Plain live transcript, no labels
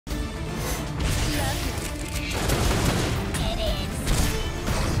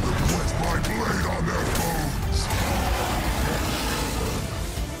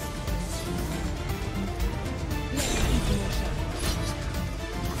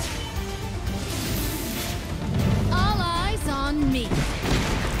me.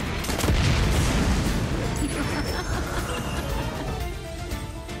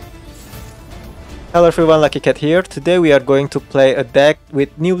 Hello everyone, Luckycad here. Today we are going to play a deck with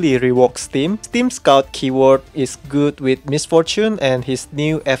newly reworked Steem. Steem Scout keyword is good with Missfortune, and his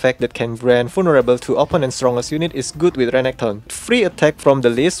new effect that can grant vulnerable to opponent's strongest unit is good with Renekton. Free attack from the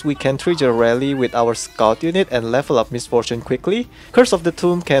list, we can trigger rally with our Scout unit and level up Missfortune quickly. Curse of the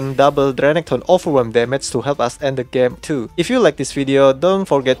Tomb can double Renekton Overwhelm damage to help us end the game too. If you like this video, don't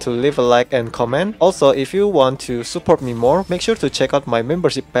forget to leave a like and comment. Also, if you want to support me more, make sure to check out my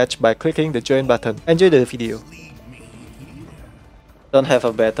membership page by clicking the join button. Enjoy the video. Don't have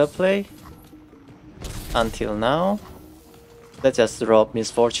a better play until now. Let's just drop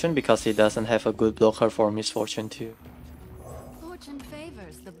Missfortune because he doesn't have a good blocker for Missfortune too. Fortune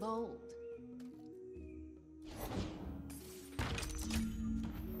favors the bold.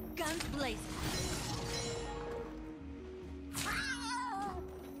 Guns blazing.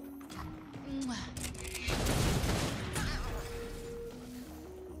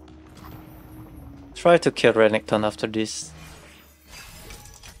 Try to kill Renekton after this.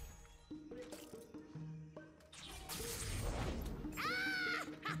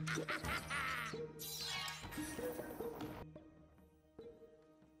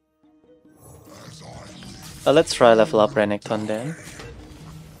 Let's try level up Renekton then.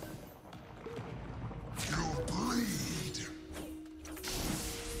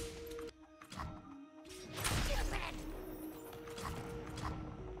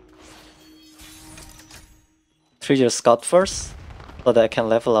 Trigger Scout first, so that I can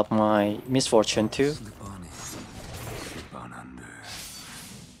level up my Missfortune too.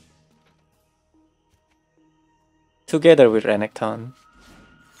 Together with Renekton.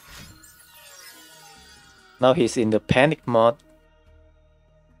 Now he's in the panic mode.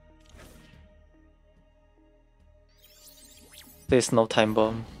 There's no time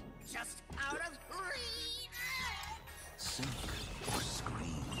bomb.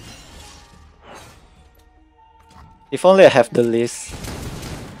 If only I have the list,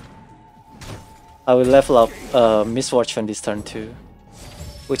 I will level up Missfortune this turn too,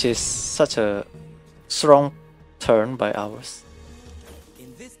 which is such a strong turn by ours.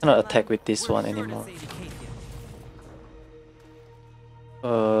 Cannot attack with this one anymore.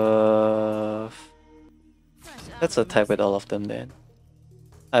 Let's attack with all of them then.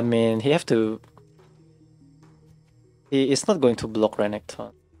 I mean, he is not going to block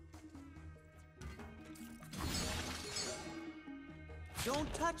Renekton.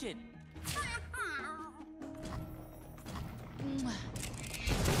 Don't touch it.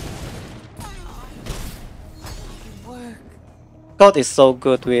 God is so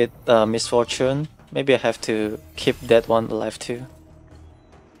good with Missfortune. Maybe I have to keep that one alive too.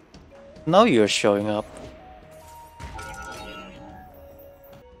 Now you're showing up.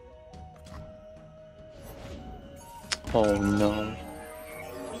 Oh no.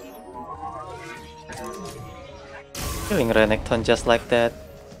 Killing Renekton just like that.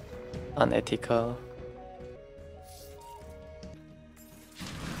 Unethical.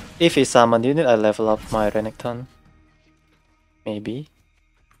 If he summoned unit, I level up my Renekton. Maybe.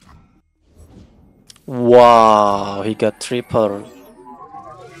 Wow, he got triple.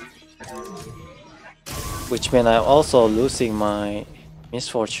 Which means I'm also losing my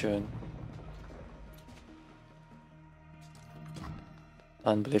Missfortune.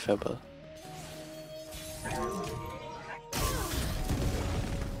 Unbelievable.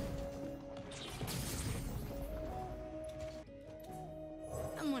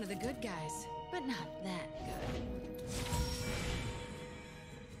 I'm one of the good guys, but not that good.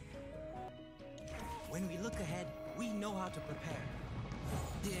 When we look ahead, we know how to prepare.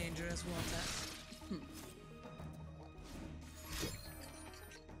 Dangerous water.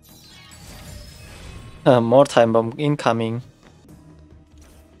 More time bomb incoming.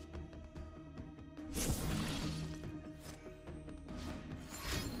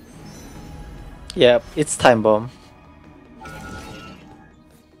 Yep, it's time bomb.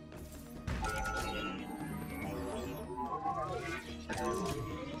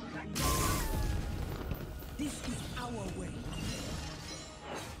 This is our way.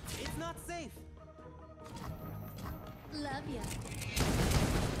 It's not safe. Love ya.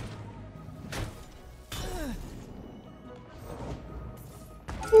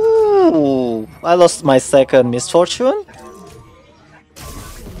 Ooh, I lost my second Missfortune.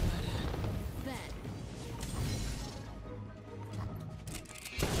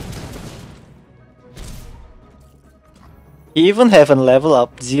 He even haven't leveled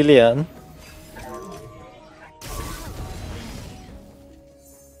up Zilean.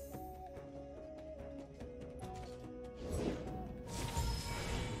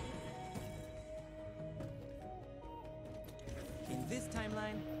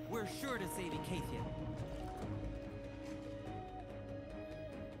 We're sure to save Ekathia.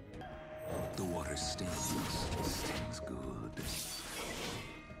 The water stings good.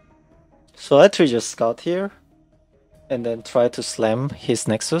 So I trigger Scout here, and then try to slam his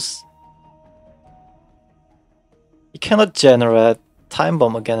Nexus. He cannot generate Time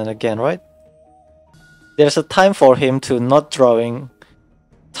Bomb again and again, right? There's a time for him to not drawing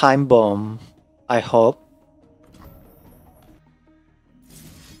Time Bomb, I hope.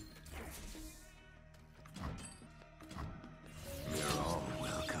 You're all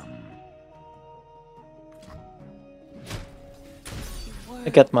welcome. I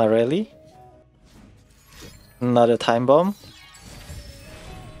get my rally. Another Time Bomb.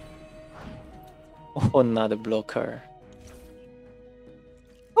 Oh, another blocker.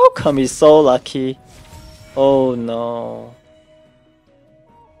 How come he's so lucky? Oh no.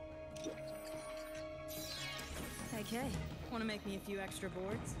 Okay, wanna make me a few extra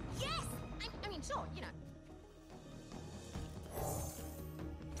boards? Yes! I mean, sure, you know.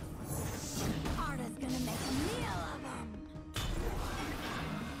 Arda's gonna make a meal of them.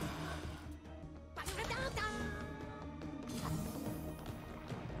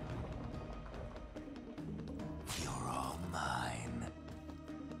 You're all mine.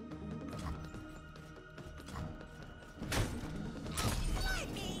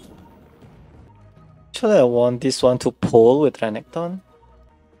 Actually, I want this one to pull with Renekton.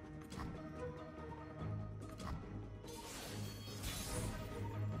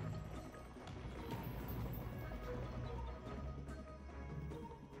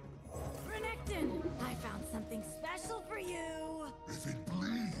 Renekton, I found something special for you. If it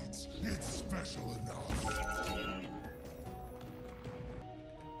bleeds, it's special enough.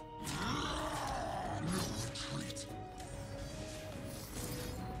 No retreat.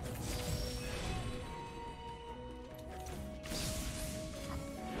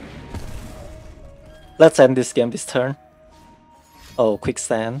 Let's end this game this turn. Oh,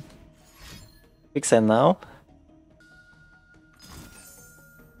 quicksand. Quicksand now.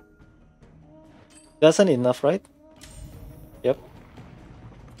 That's not enough, right? Yep.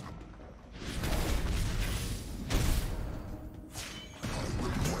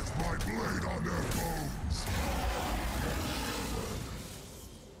 Wet my blade on their bones.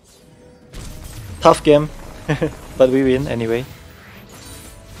 Tough game. But we win anyway.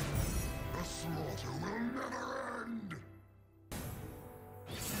 The slaughter will never end.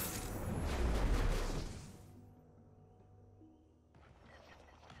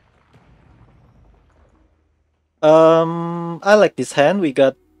 I like this hand. We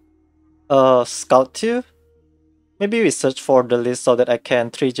got Scout too. Maybe we search for the list so that I can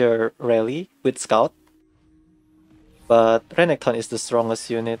trigger Rally with Scout. But Renekton is the strongest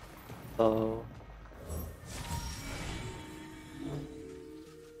unit, so...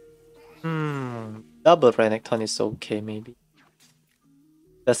 double Renekton is okay maybe.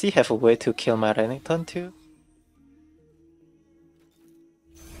 Does he have a way to kill my Renekton too?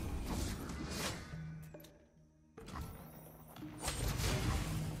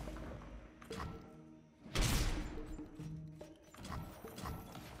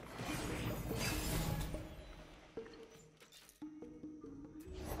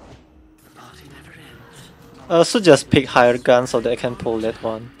 I should just pick higher gun so that I can pull that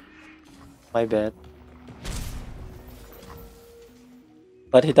one. My bad.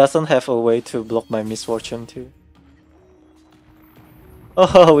 But he doesn't have a way to block my Missfortune too.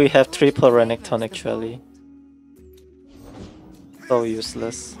 Oh, we have triple Renekton actually. So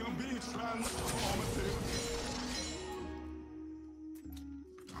useless.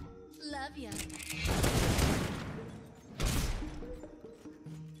 Love ya.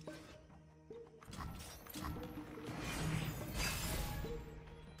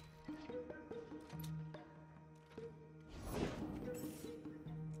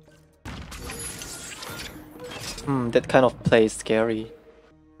 That kind of play is scary.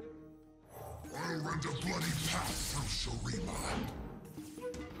 I'll rend a bloody path through Shurima.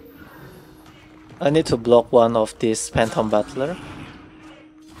 I need to block one of these Phantom Battler.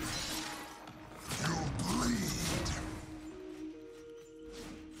 You'll bleed.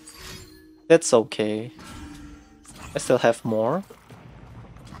 That's okay. I still have more.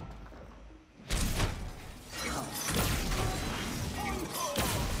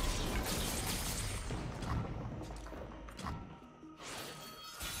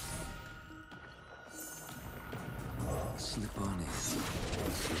 Slip on in,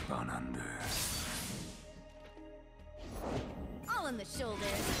 slip on under. All in the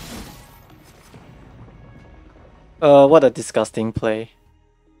shoulder. What a disgusting play.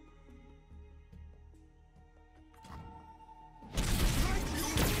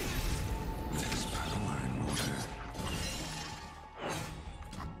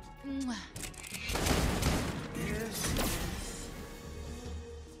 Mwah.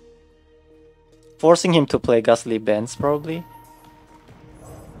 Forcing him to play Ghastly Bands, probably.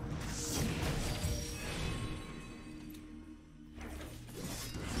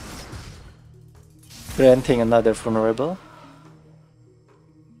 Granting another Vulnerable.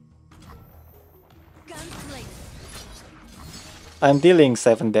 Gunslinger. I'm dealing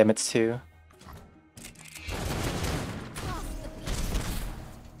 7 damage too.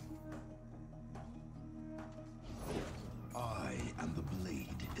 I am the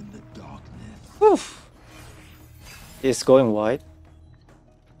blade in the darkness. Whew. He's going wide.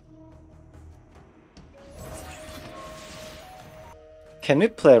 Can we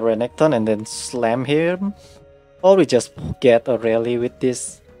play Renekton and then slam him? Or we just get a rally with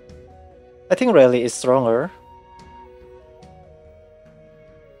this? I think rally is stronger.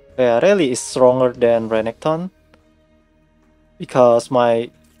 Yeah, rally is stronger than Renekton. Because my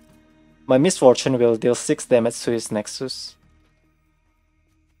Missfortune will deal 6 damage to his Nexus.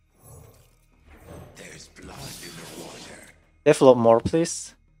 There's blood in the water. Develop more,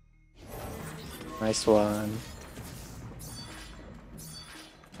 please. Nice one.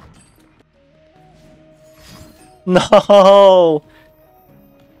 No!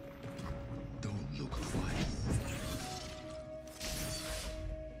 Don't look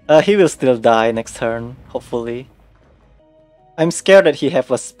twice. He will still die next turn, hopefully. I'm scared that he have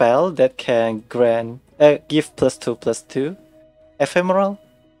a spell that can grant give +2/+2 ephemeral.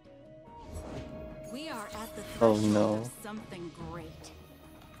 We are at the Oh threshold no. of something great.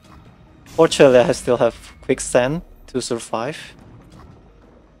 Fortunately, I still have Quicksand to survive.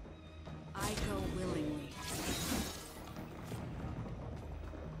 I go willingly.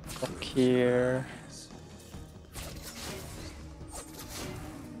 Look here.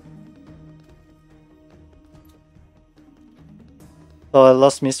 So I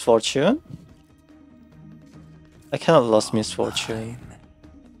lost Missfortune. I cannot lose Missfortune.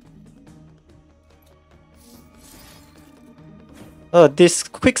 Oh, this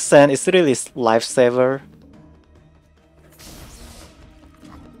Quicksand is really lifesaver.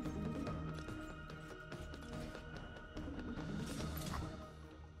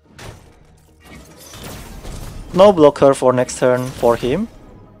 No blocker for next turn for him.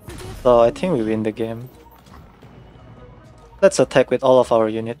 So I think we win the game. Let's attack with all of our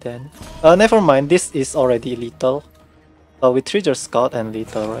unit then. Never mind, this is already lethal. We trigger Scout and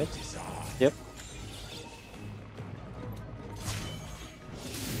lethal, right? Yep.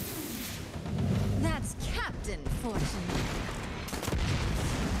 That's Captain Fortune.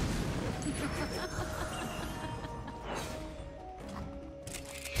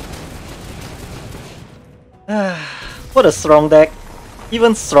 What a strong deck.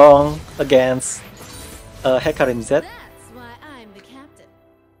 Even strong against Hecarim Z. That's why I'm the captain.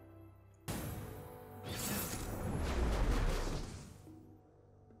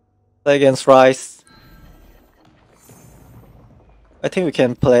 Against Ryze. I think we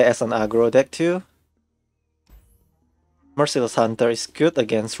can play as an aggro deck too. Merciless Hunter is good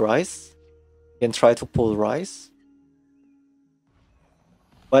against Ryze. You can try to pull Ryze.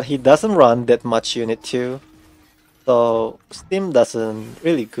 But he doesn't run that much unit too. So Steem doesn't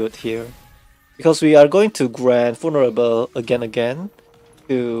really good here. Because we are going to grant vulnerable again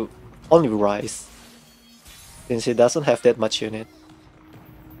to only Ryze. Since he doesn't have that much unit.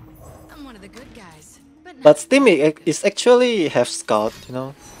 I'm one of the good guys, but not But Steem is actually have Scout, you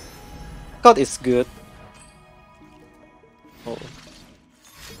know. Scout is good. Oh.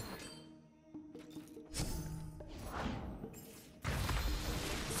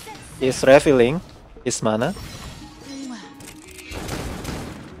 He's refilling his mana.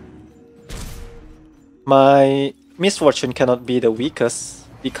 My Missfortune cannot be the weakest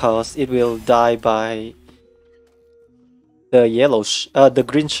because it will die by the the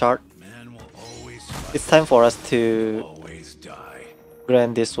green shard. Man will always It's time for us to always die.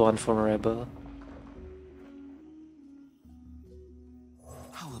 grant this one vulnerable.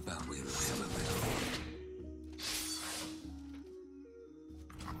 How about we live a little?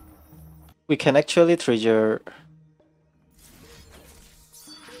 We can actually trigger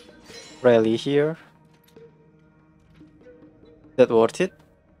rally here. That worth it?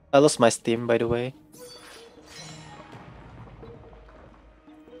 I lost my Steem, by the way.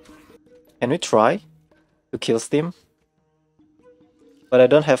 Can we try to kill Steem? But I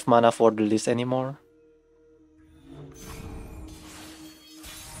don't have mana for the list anymore.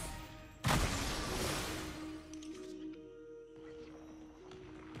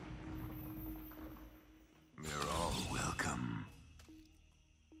 You're all welcome.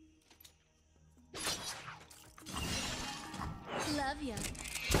 Love ya.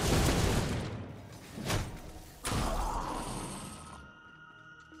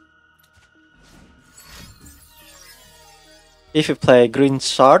 If you play green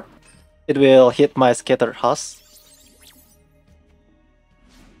shard, it will hit my scattered husk.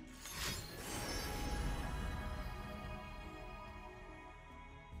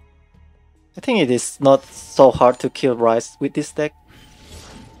 I think it is not so hard to kill Ryze with this deck.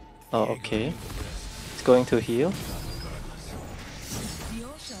 Oh, okay. It's going to heal. The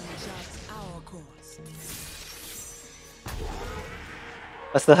ocean charts our course.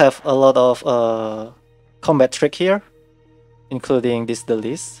 I still have a lot of combat trick here, including this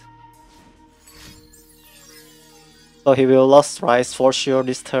Delis. So he will lose Ryze for sure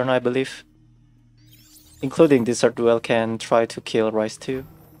this turn, I believe. Including Desert Duel can try to kill Ryze too.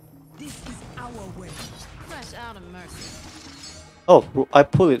 This is our way. Fresh out of mercy. Oh, I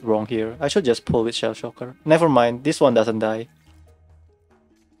pulled it wrong here. I should just pull with Shell Shocker. Never mind, this one doesn't die.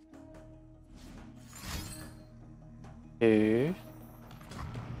 Okay.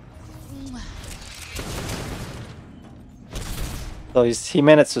 So he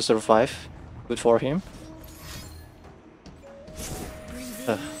managed to survive. Good for him.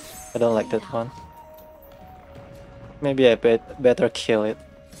 I don't like that one. Maybe I better kill it.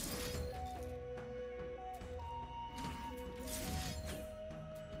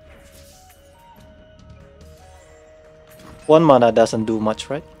 One mana doesn't do much,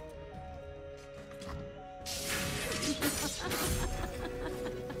 right?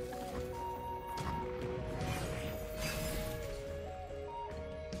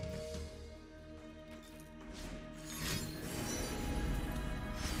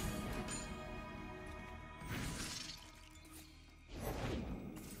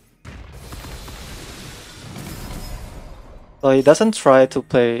 So he doesn't try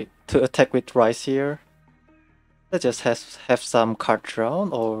to attack with Ryze here. Let's just have some card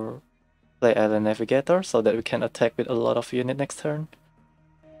drawn or play Island Navigator so that we can attack with a lot of unit next turn.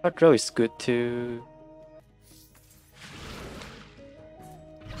 Card draw is good too.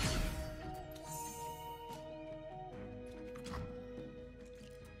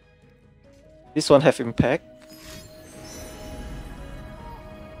 This one have impact.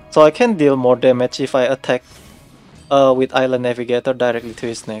 So I can deal more damage if I attack with Island Navigator directly to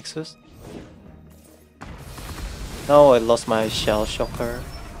his Nexus. Now I lost my Shell Shocker.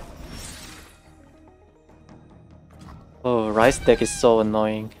 Oh, Ryze deck is so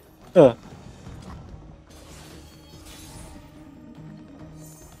annoying. The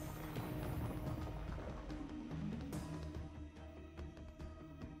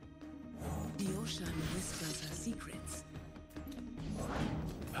ocean whispers her secrets.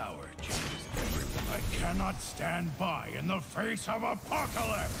 Power changes everything. I cannot stand by in the face of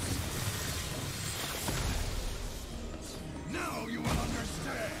apocalypse! Now you will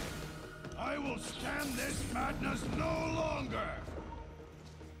understand! I will stand this madness no longer!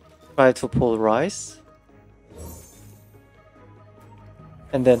 Try to pull Ryze.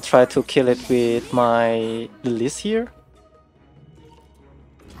 And then try to kill it with my Lilies here.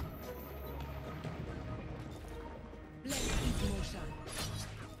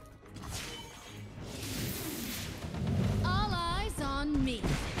 All eyes on me.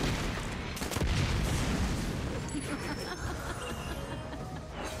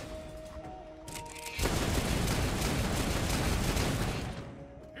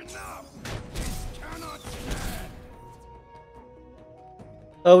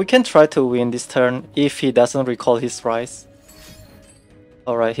 We can try to win this turn if he doesn't recall his Ryze.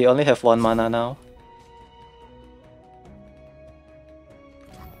 Alright, he only have 1 mana now.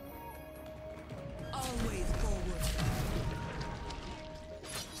 Always forward.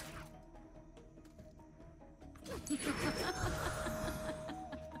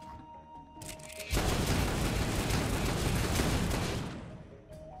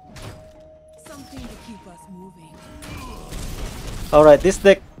 Something to keep us moving. Alright, this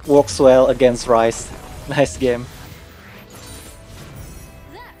deck works well against Ryze. Nice game.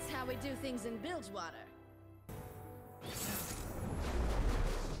 That's how we do things in Bilgewater.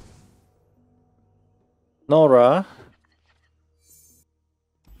 Norra.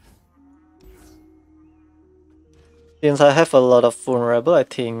 Since I have a lot of vulnerable, I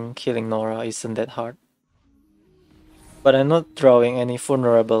think killing Norra isn't that hard. But I'm not drawing any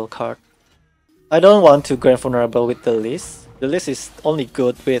vulnerable card. I don't want to grant vulnerable with the list. The list is only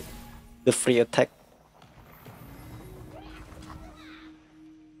good with the free attack.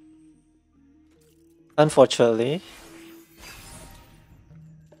 Unfortunately.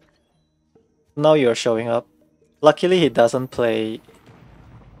 Now you're showing up. Luckily he doesn't play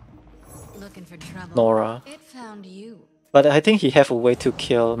Looking for trouble. Norra. It found you. But I think he have a way to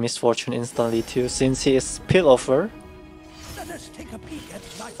kill Missfortune instantly too, since he is spillover. Let us take a peek at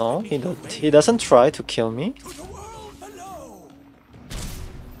life No, beneath he doesn't try to kill me. to the world below.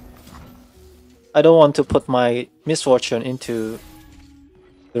 I don't want to put my Missfortune into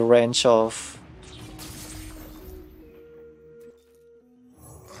the range of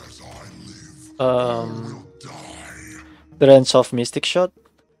As I live, the range of Mystic Shot.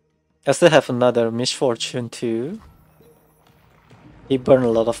 I still have another Missfortune too. He burned a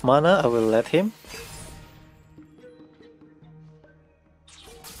lot of mana, I will let him.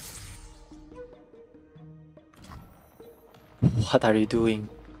 What are you doing?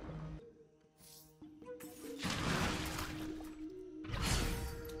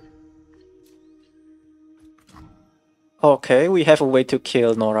 Okay, we have a way to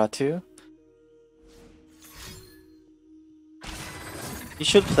kill Norra too. You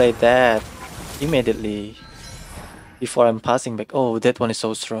should play that immediately before I'm passing back. Oh, that one is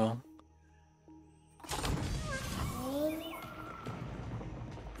so strong.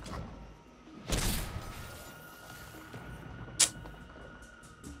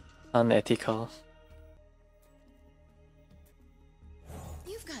 Unethical.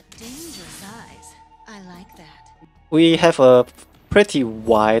 You've got dangerous eyes. I like that. We have a pretty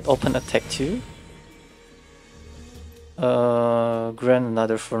wide open attack too. Grant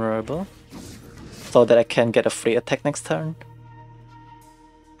another vulnerable so that I can get a free attack next turn.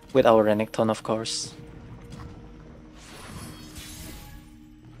 With our Renekton, of course.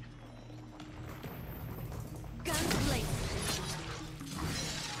 Guns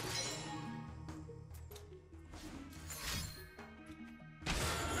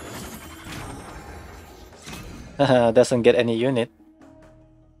blazing. Doesn't get any unit.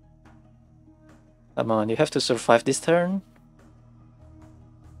 Come on, you have to survive this turn.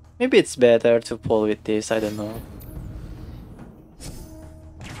 Maybe it's better to pull with this, I don't know.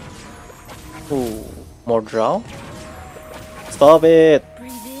 Ooh, more draw? Stop it!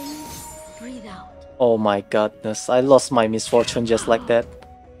 Breathe in, breathe out. Oh my goodness, I lost my Missfortune just like that.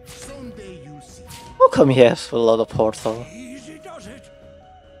 someday you see. How come he has a lot of portal? Easy does it.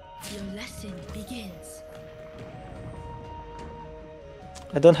 Your lesson begins.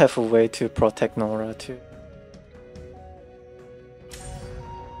 I don't have a way to protect Norra too.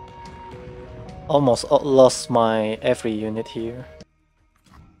 Almost lost my every unit here.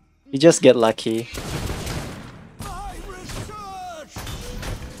 You just get lucky. My research.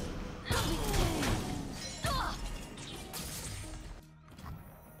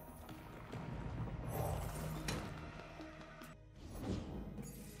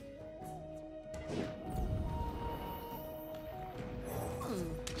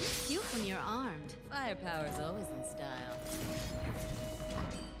 Cute when you're armed. Firepower's always in style.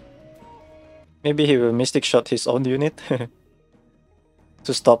 Maybe he will Mystic Shot his own unit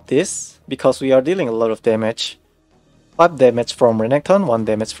to stop this, because we are dealing a lot of damage. 5 damage from Renekton, 1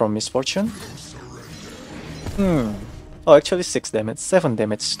 damage from Missfortune. Oh, actually 6 damage, 7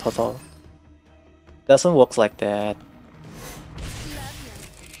 damage total. Doesn't work like that.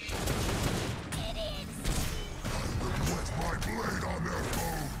 Put my blade on their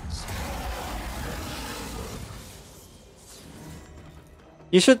bones.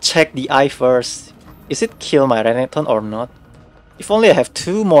 You should check the eye first. Is it kill my Renekton or not? If only I have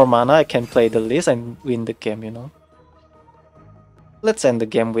 2 more mana, I can play the list and win the game, you know. Let's end the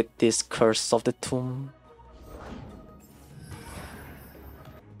game with this Curse of the Tomb.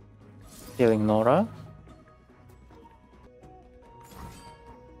 Killing Norra.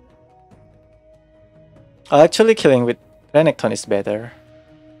 Actually, killing with Renekton is better,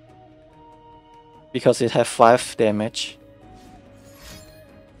 because it has 5 damage.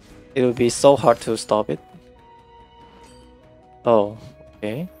 It will be so hard to stop it. Oh,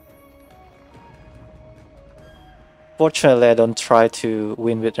 okay. Fortunately, I don't try to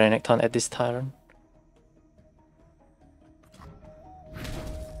win with Renekton at this turn.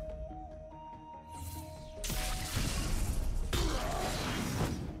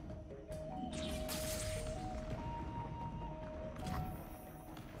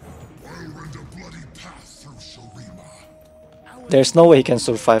 I'll rend a bloody path through Shurima. There's no way he can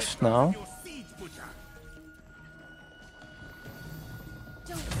survive now. Your seed butcher.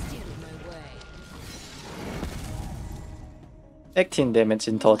 Don't stand in my way. 18 damage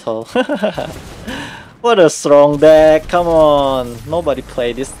in total. What a strong deck, come on. Nobody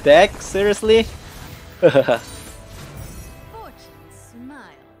play this deck, seriously? Fortune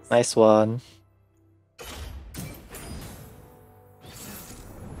smiles. Nice one.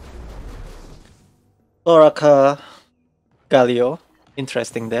 Soraka, Galio,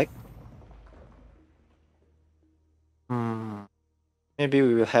 interesting deck. Maybe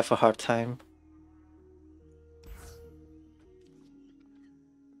we will have a hard time.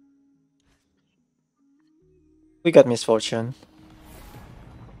 We got Missfortune.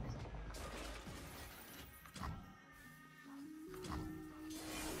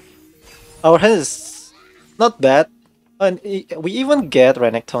 Our hand is not bad, and we even get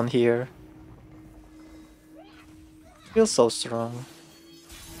Renekton here. Feels so strong.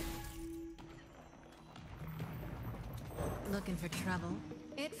 Looking for trouble?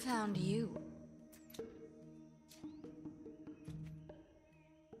 It found you.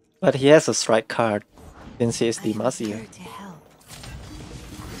 But he has a strike card, since he is I am Demacia. here to help.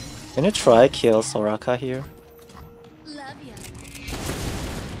 Can you try kill Soraka here? Love ya.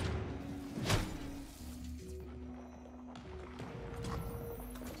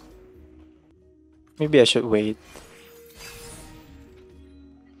 Maybe I should wait.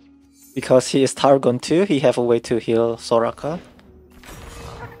 Because he is Targon too, he have a way to heal Soraka.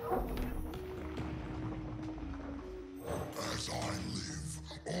 As I live,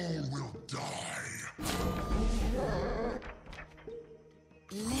 all will die.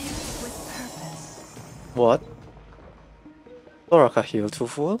 Live with purpose. What? Soraka heal too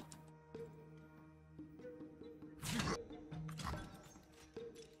full?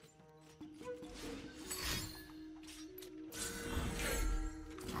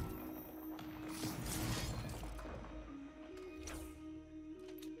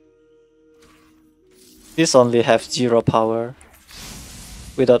 This only have 0 power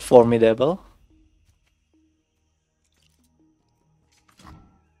without formidable.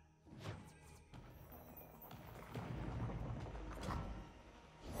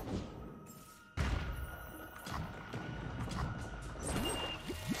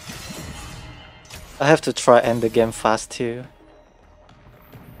 I have to try end the game fast too.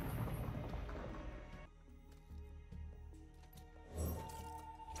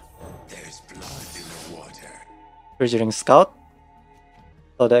 There's blood in the water. Treasuring Scout,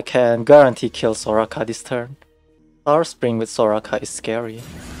 so that can guarantee kill Soraka this turn. Star Spring with Soraka is scary.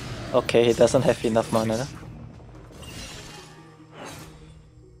 Okay, he doesn't have enough mana.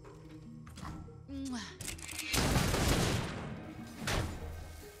 Mwah.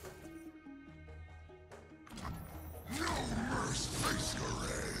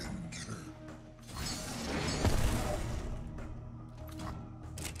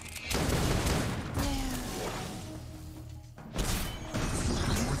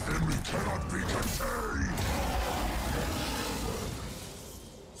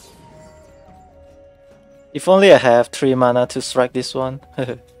 If only I have 3 mana to strike this one.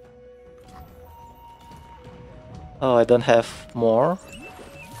 Oh, I don't have more.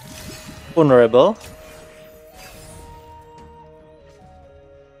 Vulnerable.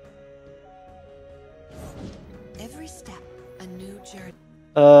 Every step, a new journey.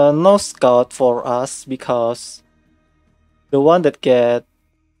 No scout for us because the one that get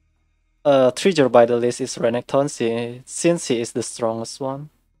triggered by the list is Renekton since he is the strongest one.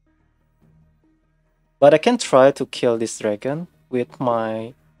 But I can try to kill this dragon with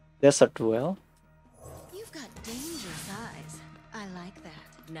my Desert Duel. You've got dangerous eyes. I like that.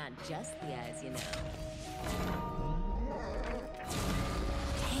 Not just the eyes, you know.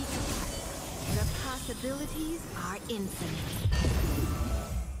 Take it. The possibilities are infinite.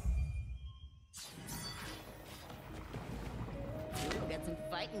 Ooh, got some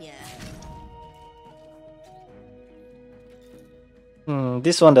fighting ya.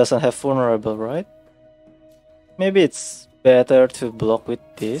 This one doesn't have vulnerable, right? Maybe it's better to block with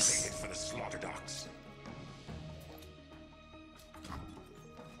this. For the slaughter docks.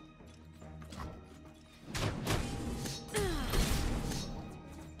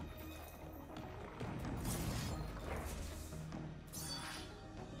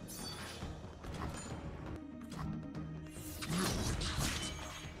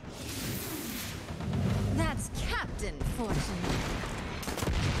 That's Captain Fortune.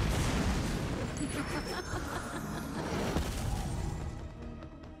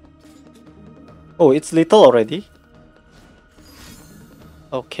 Oh, it's little already?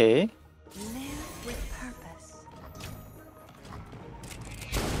 Okay. Live with purpose.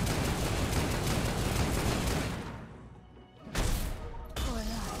 For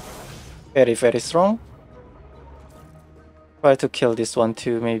life. Very, very strong. Try to kill this one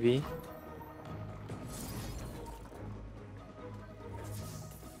too, maybe.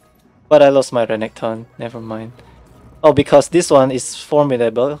 But I lost my Renekton, never mind. Oh, because this one is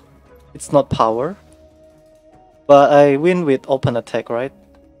formidable. It's not power. But I win with open attack, right?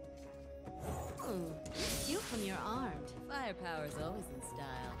 You when you're armed. Firepower's always in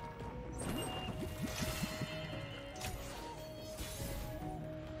style.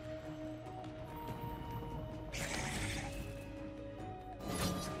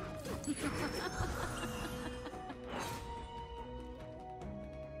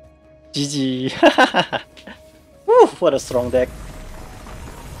 GG. Woo, what a strong deck.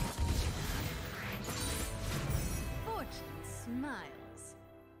 Fortune smiles.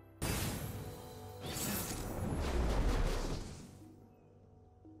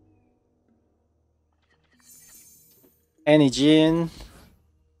 Any Jhin?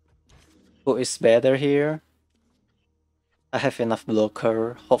 Who is better here? I have enough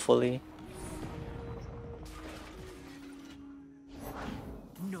blocker, hopefully.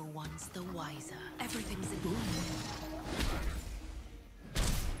 No one's the wiser. Everything's a boom.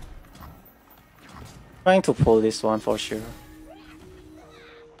 Trying to pull this one for sure.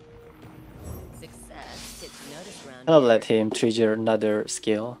 Success gets noticed round I'll here. let him trigger another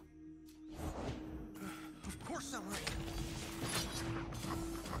skill. Of course I'm right.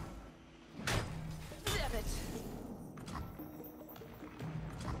 Damn it.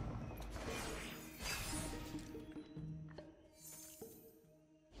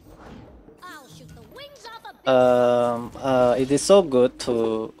 I'll shoot the wings off a It is so good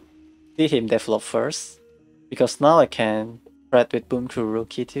to see him develop first, because now I can threat with Boom Crew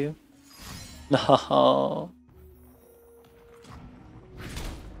Rookie too. No.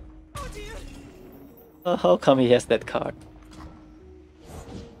 Oh, how come he has that card?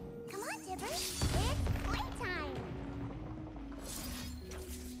 Come on, Tipper. It's playtime.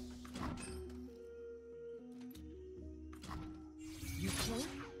 You point,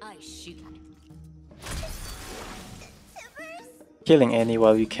 I shoot. Killing any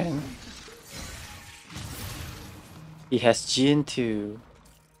while you can. He has Jhin too.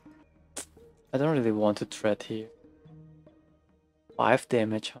 I don't really want to threat here. 5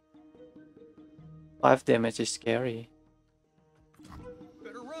 damage. 5 damage is scary.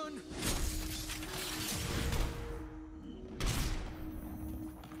 Better run.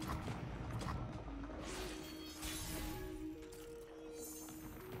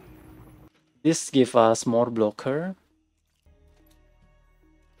 This gives us more blocker.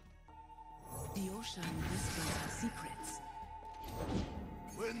 The ocean whispers our secrets.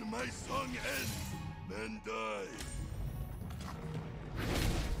 When my song ends, men die.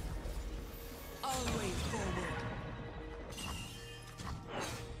 Always forward.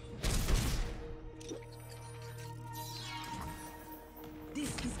 This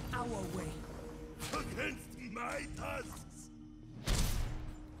is our way. Against my tusks.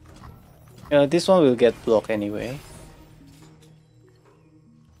 This one will get blocked anyway.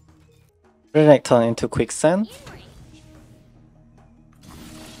 Renekton into Quicksand.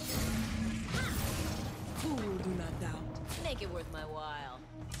 Fool, do not doubt. Make it worth my while.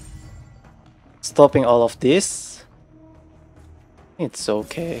 Stopping all of this. It's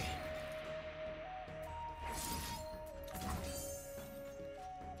okay.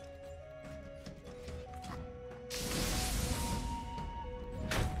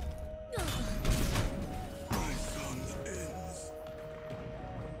 My song ends.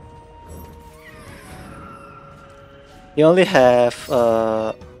 You only have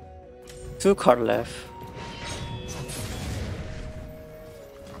 2 cards left.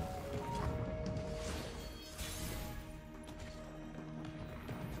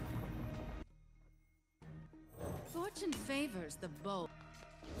 Fortune favors the bold.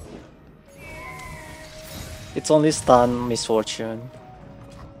 It's only stun Missfortune.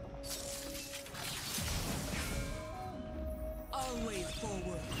 Always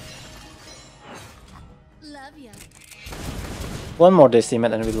forward. Love ya. One more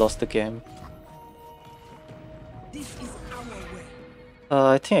decimate and we lost the game. This is our way.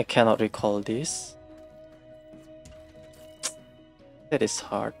 I think I cannot recall this. That is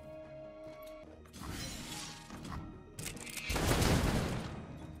hard.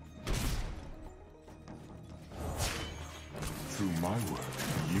 Through my work,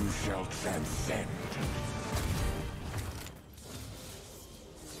 you shall transcend.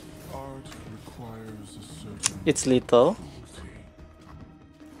 Art requires a certain It's lethal.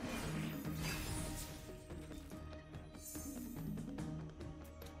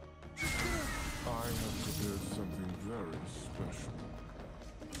 I have prepared something very special.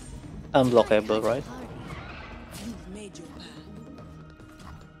 Unblockable, right? You've made your path.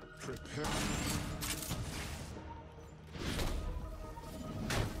 Prepare.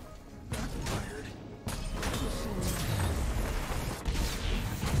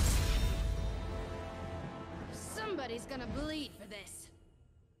 Somebody's gonna bleed for this.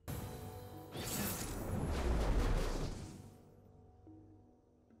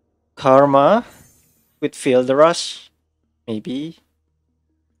 Karma with Field Rush, maybe.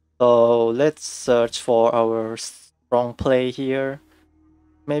 So let's search for our strong play here.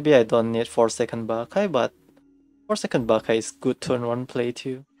 Maybe I don't need 4-second Baccai, but 4-second Baccai is good turn 1 play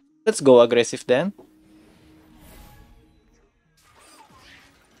too. Let's go aggressive then.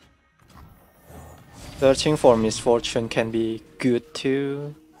 Searching for Missfortune can be good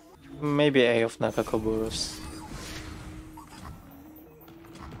too. Maybe A of Nagakabouros.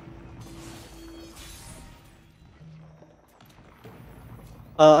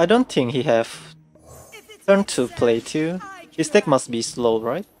 I don't think he have turn to play too. His deck must be slow,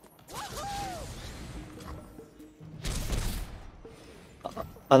 right?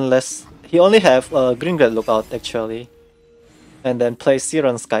 Unless he only have a Green Red Lookout actually. And then play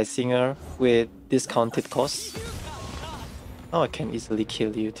Zilean Sky Singer with discounted cost. Oh, I can easily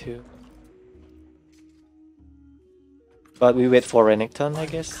kill you too. But we wait for Renekton, I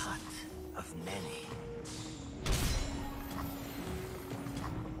guess. Of many.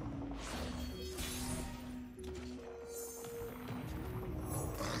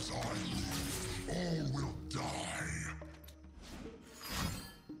 As I live, all will die.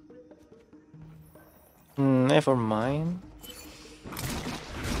 Never mind.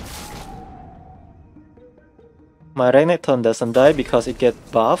 My Renekton doesn't die because it gets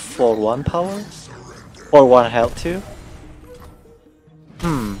buff for 1 power? Or 1 health too?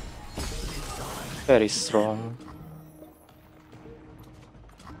 Very strong.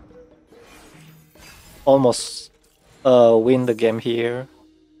 Almost win the game here.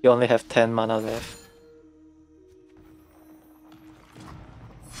 You only have 10 mana left.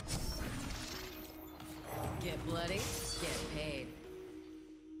 Get bloody, get paid.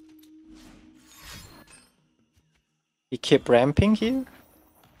 He keep ramping here?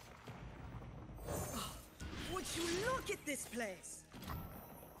 Would you look at this place?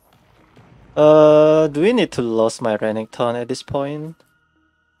 Do we need to lose my Renekton at this point?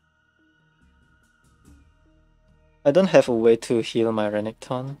 I don't have a way to heal my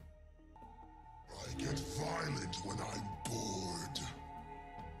Renekton. I get violent when I'm bored.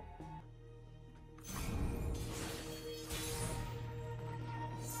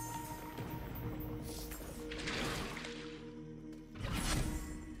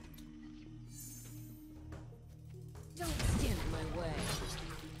 Don't stand in my way.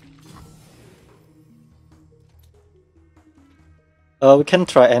 We can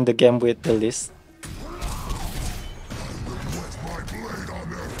try end the game with the list. With my blade on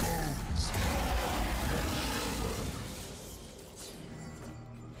their bones.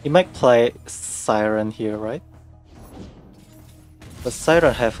 He might play Siren here, right? But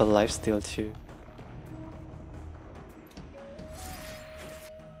Siren have a lifesteal too.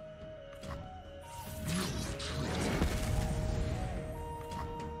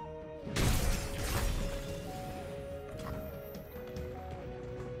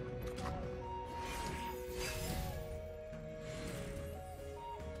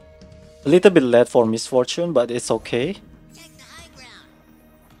 A little bit late for Missfortune, but it's okay. Take the high ground.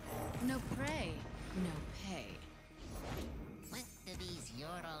 No prey, no pay. What do these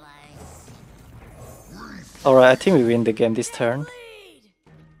yodel eyes? Alright, I think we win the game this turn.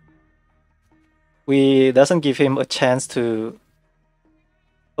 We doesn't give him a chance to...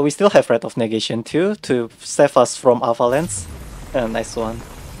 We still have Wrath of Negation too, to save us from Avalanche. Nice one.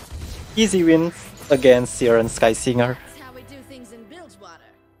 Easy win against Zilean Sky Singer. That's how we do things in Bilgewater.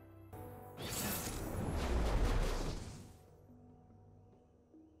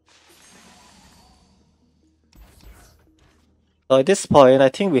 So at this point, I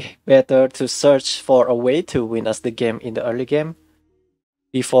think we better to search for a way to win us the game in the early game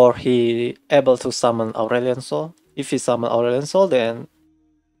before he able to summon Aurelion Soul. If he summon Aurelion Soul, then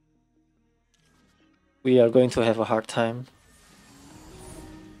we are going to have a hard time.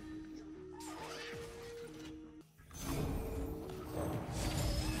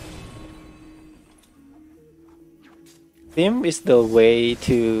 Steem is the way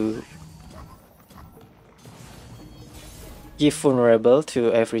to give vulnerable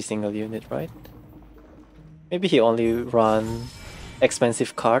to every single unit, right? Maybe he only run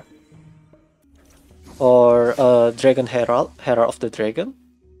expensive card or Dragon Herald of the Dragon.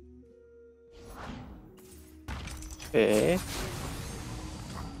 Okay.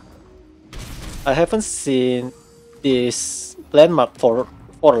 I haven't seen this landmark for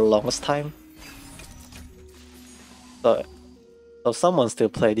the longest time. So someone still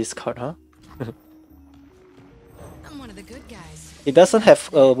play this card, huh? I'm one of the good guys. It doesn't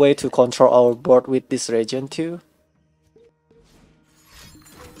have a way to control our board with this region too.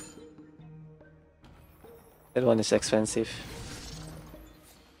 That one is expensive.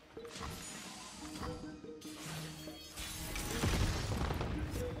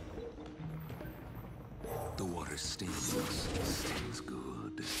 The water stings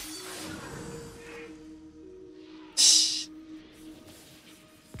good.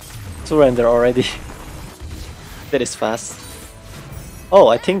 Surrender already. That is fast. Oh,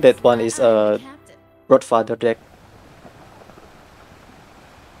 I think that one is a Broodfather deck.